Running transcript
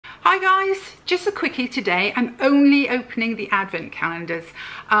Hi guys, just a quickie today. I'm only opening the advent calendars.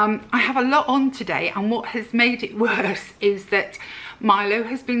 I have a lot on today, and what has made it worse is that Milo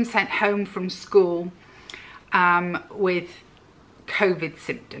has been sent home from school with COVID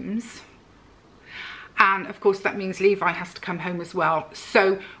symptoms. And of course that means Levi has to come home as well.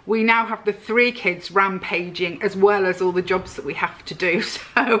 So we now have the 3 kids rampaging as well as all the jobs that we have to do.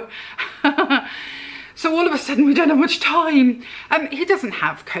 So all of a sudden we don't have much time. He doesn't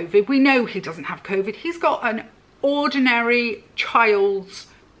have COVID. We know he doesn't have COVID. He's got an ordinary child's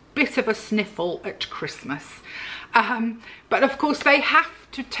bit of a sniffle at Christmas. But of course they have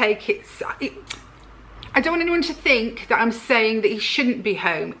to take it. I don't want anyone to think that I'm saying that he shouldn't be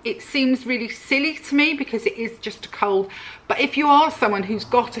home. It seems really silly to me because it is just a cold. But if you are someone who's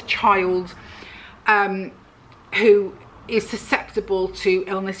got a child who is susceptible to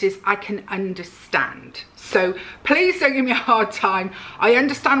illnesses, I can understand. So please don't give me a hard time. I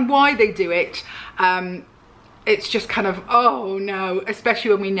understand why they do it. It's just kind of, oh no,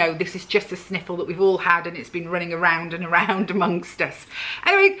 especially when we know this is just a sniffle that we've all had and it's been running around and around amongst us.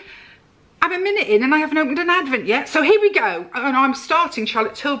 Anyway, I'm a minute in and I haven't opened an advent yet. So here we go. And I'm starting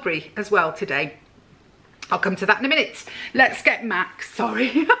Charlotte Tilbury as well today. I'll come to that in a minute. Let's get Max,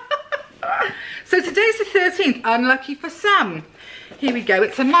 sorry. So today's the 13th, unlucky for some. Here we go.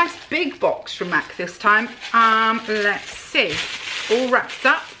 It's a nice big box from Mac this time. Let's see. All wrapped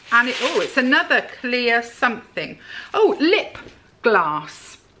up. And it's another clear something. Oh, lip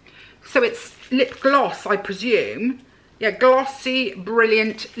glass. So it's lip gloss, I presume. Yeah, glossy,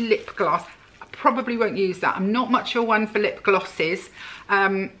 brilliant lip gloss. I probably won't use that. I'm not much of one for lip glosses.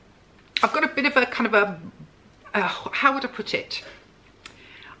 I've got a bit of a kind of a, how would I put it?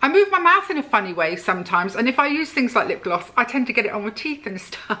 I move my mouth in a funny way sometimes, and if I use things like lip gloss, I tend to get it on my teeth and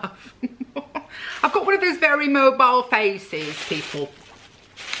stuff. I've got one of those very mobile faces, people.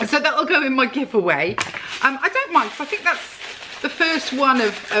 And so that'll go in my giveaway. I don't mind, because I think that's the first one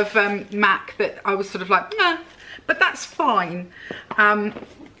of MAC that I was sort of like, nah. But that's fine. I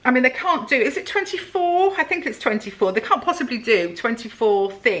mean, they can't do, is it 24? I think it's 24. They can't possibly do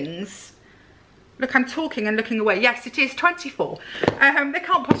 24 things. Look, I'm talking and looking away. Yes, it is 24. They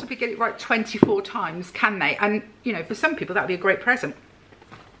can't possibly get it right 24 times, can they? And, you know, for some people, that would be a great present.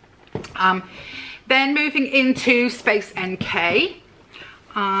 Then moving into Space NK.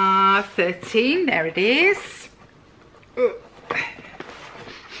 13, there it is.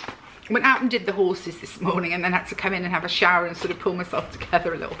 Went out and did the horses this morning and then had to come in and have a shower and sort of pull myself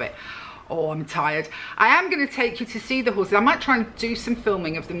together a little bit. Oh, I'm tired. I am going to take you to see the horses. I might try and do some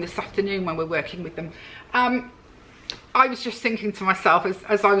filming of them this afternoon when we're working with them. I was just thinking to myself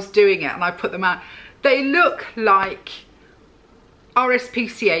as I was doing it and I put them out, they look like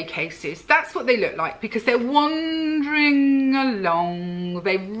RSPCA cases. That's what they look like, because they're wandering along.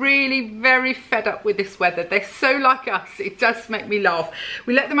 They're really very fed up with this weather. They're so like us. It does make me laugh.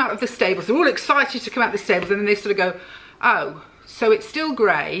 We let them out of the stables. They're all excited to come out of the stables, and then they sort of go, oh, so it's still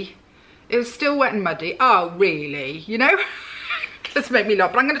grey. It was still wet and muddy. Oh, really? You know? Just make me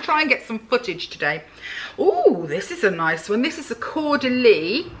laugh. But I'm going to try and get some footage today. Oh, this is a nice one. This is a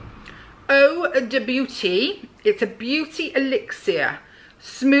Cordelie Eau de Beauty. It's a beauty elixir,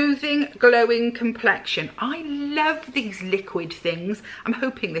 smoothing, glowing complexion. I love these liquid things. I'm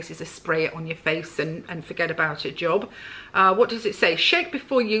hoping this is a spray it on your face and forget about it job. What does it say? Shake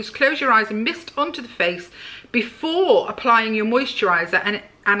before use, close your eyes and mist onto the face before applying your moisturizer and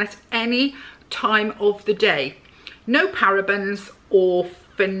at any time of the day. No parabens or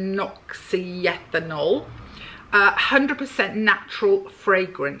phenoxyethanol. 100% natural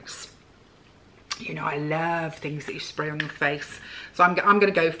fragrance. You know, I love things that you spray on your face. So I'm going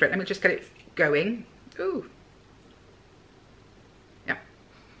to go for it. Let me just get it going. Ooh. Yeah.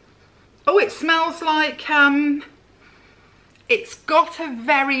 Oh, it smells like, it's got a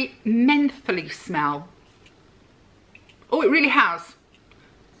very mentholy smell. Oh, it really has.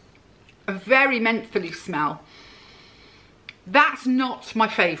 A very mentholy smell. That's not my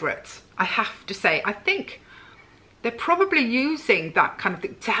favourite, I have to say. I think they're probably using that kind of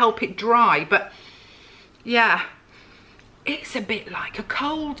thing to help it dry, but yeah, it's a bit like a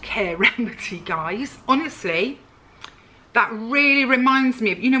cold care remedy, guys. Honestly, that really reminds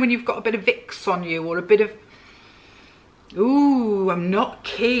me of, you know, when you've got a bit of Vicks on you or a bit of, ooh, I'm not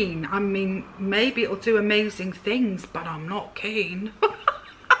keen. I mean, maybe it'll do amazing things, but I'm not keen.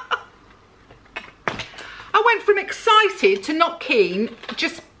 I went from excited to not keen,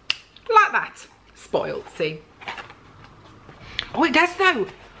 just like that. Spoiled, see. Oh, it does though.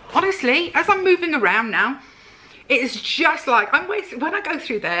 Honestly, as I'm moving around now, it is just like, I'm wasting, when I go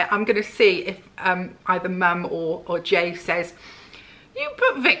through there, I'm going to see if either Mum or Jay says, You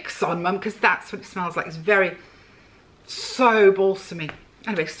put Vicks on, Mum, because that's what it smells like. It's very, so balsamy.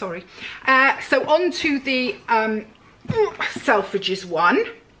 Anyway, sorry. So on to the Selfridges one.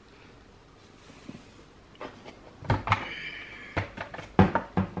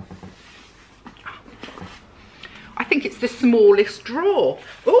 I think it's the smallest drawer.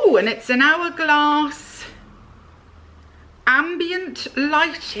 Oh, and it's an Hourglass Ambient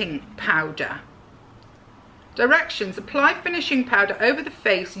Lighting Powder. Directions: apply finishing powder over the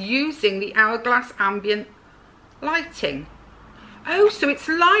face using the Hourglass Ambient Lighting. Oh, so it's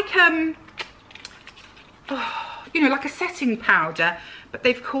like you know, like a setting powder, but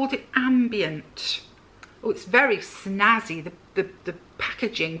they've called it ambient. Oh, it's very snazzy. The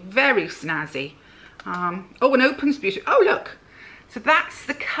packaging, very snazzy. Oh, and opens beautifully. Oh, look. So that's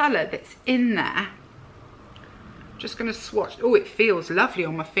the colour that's in there. Just going to swatch. Oh, it feels lovely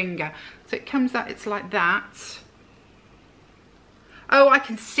on my finger. So it comes out, it's like that. Oh, I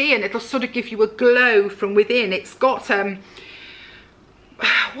can see, and it'll sort of give you a glow from within. It's got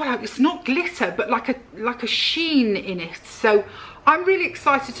well, it's not glitter, but like a sheen in it. So I'm really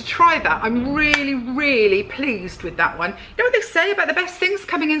excited to try that. I'm really pleased with that one. You know what they say about the best things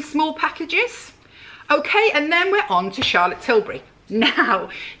coming in small packages? Okay, and then we're on to Charlotte Tilbury. Now,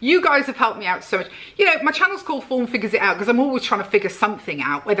 you guys have helped me out so much. You know, my channel's called Fawn Figures It Out because I'm always trying to figure something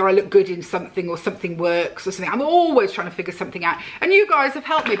out, whether I look good in something or something works or something. I'm always trying to figure something out. And you guys have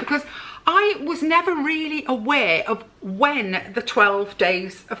helped me because I was never really aware of when the 12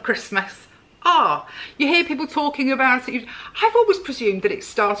 days of Christmas are. You hear people talking about it. I've always presumed that it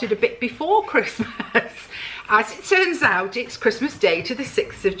started a bit before Christmas. As it turns out, it's Christmas Day to the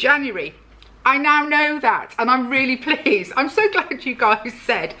 6th of January. I now know that, and I'm really pleased. I'm so glad you guys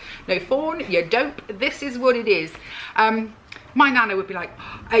said, no, Fawn, you're dope, this is what it is. My nana would be like,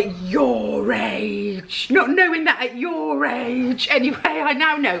 at your age, not knowing that at your age. Anyway, I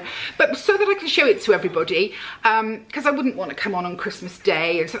now know, but so that I can show it to everybody, because I wouldn't want to come on Christmas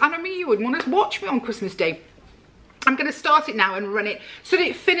Day, and so, and I mean, you wouldn't want to watch me on Christmas Day. I'm going to start it now and run it so that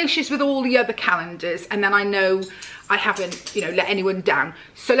it finishes with all the other calendars, and then I know I haven't, you know, let anyone down.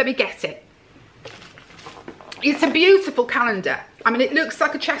 So let me get it. It's a beautiful calendar. I mean, it looks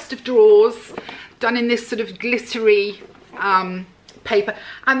like a chest of drawers done in this sort of glittery paper,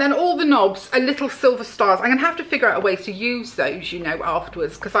 and then all the knobs are little silver stars. I'm gonna have to figure out a way to use those, you know,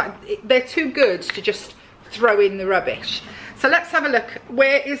 afterwards, because they're too good to just throw in the rubbish. So let's have a look.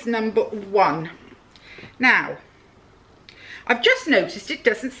 Where is number 1? Now, I've just noticed it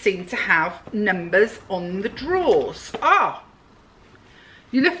doesn't seem to have numbers on the drawers.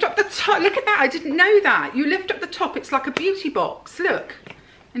 You lift up the top, look at that, I didn't know that. You lift up the top, it's like a beauty box, look.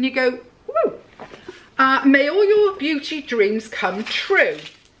 And you go, woo. May all your beauty dreams come true.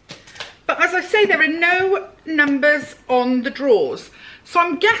 But as I say, there are no numbers on the drawers. So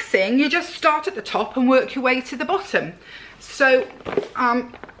I'm guessing you just start at the top and work your way to the bottom. So,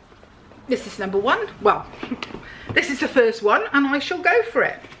 this is number 1. Well, this is the first one, and I shall go for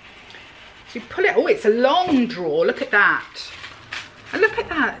it. So you pull it, oh, it's a long drawer, look at that. And look at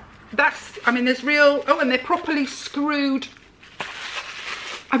that. That's, I mean, there's real, oh, and they're properly screwed.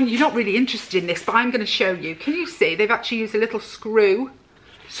 I mean, you're not really interested in this, but I'm going to show you. Can you see? They've actually used a little screw.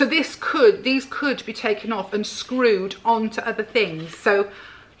 So these could be taken off and screwed onto other things. So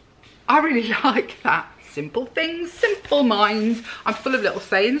I really like that. Simple things, simple minds. I'm full of little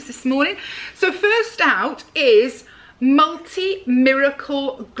sayings this morning. So first out is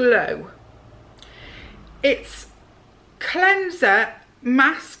Multi-Miracle Glow. It's cleanser,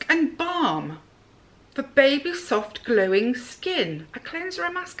 mask and balm for baby soft glowing skin. A cleanser,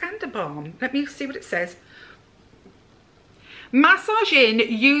 a mask and a balm. Let me see what it says. Massage in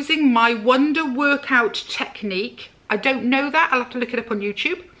using my Wonder Workout technique. I don't know that, I'll have to look it up on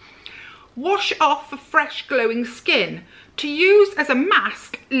YouTube. Wash off for fresh glowing skin. To use as a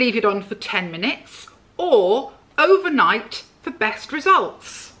mask, leave it on for 10 minutes or overnight for best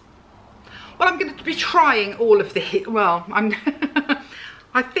results. Well, I'm going to be trying all of the, well,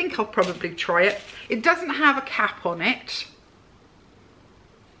 I think I'll probably try it. It doesn't have a cap on it.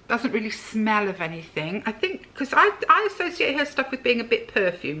 Doesn't really smell of anything. I think, because I associate her stuff with being a bit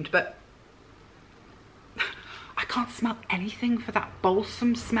perfumed, but I can't smell anything for that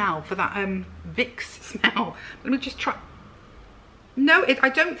balsam smell, for that Vicks smell. Let me just try. No, I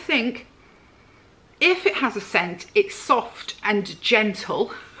don't think, if it has a scent, it's soft and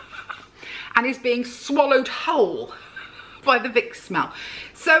gentle. And is being swallowed whole by the Vicks smell.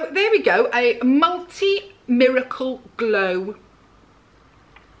 So there we go, a Multi-Miracle Glow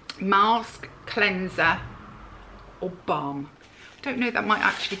mask, cleanser or balm. I don't know, that might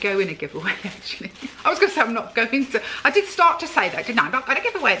actually go in a giveaway, actually. I was going to say I'm not going to. I did start to say that, didn't I? I'm not going to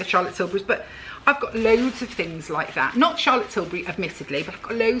give away the Charlotte Tilburys, but I've got loads of things like that. Not Charlotte Tilbury, admittedly, but I've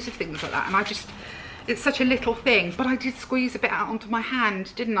got loads of things like that. And I just, it's such a little thing. But I did squeeze a bit out onto my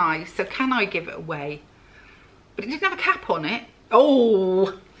hand, didn't I? So can I give it away? But it didn't have a cap on it.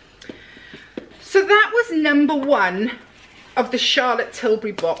 Oh. So that was number 1 of the Charlotte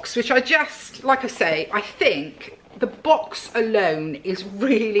Tilbury box, which I just, like I say, I think the box alone is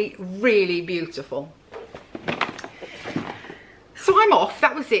really, really beautiful. So I'm off.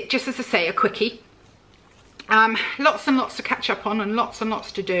 That was it. Just as I say, a quickie. Lots and lots to catch up on and lots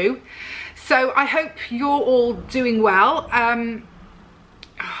to do. So I hope you're all doing well. I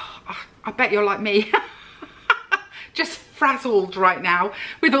bet you're like me. Just frazzled right now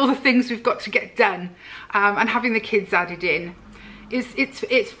with all the things we've got to get done, and having the kids added in.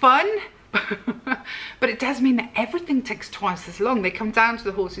 It's fun. But it does mean that everything takes twice as long. They come down to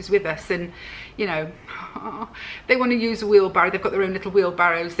the horses with us, and you know, they want to use a wheelbarrow. They've got their own little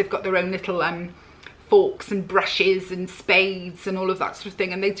wheelbarrows, they've got their own little forks and brushes and spades and all of that sort of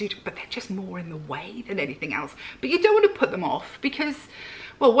thing, and they do, but they're just more in the way than anything else. But you don't want to put them off, because,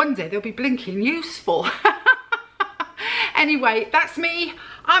 well, one day they'll be blinking useful. Anyway, that's me.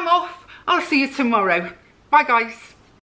 I'm off. I'll see you tomorrow. Bye, guys.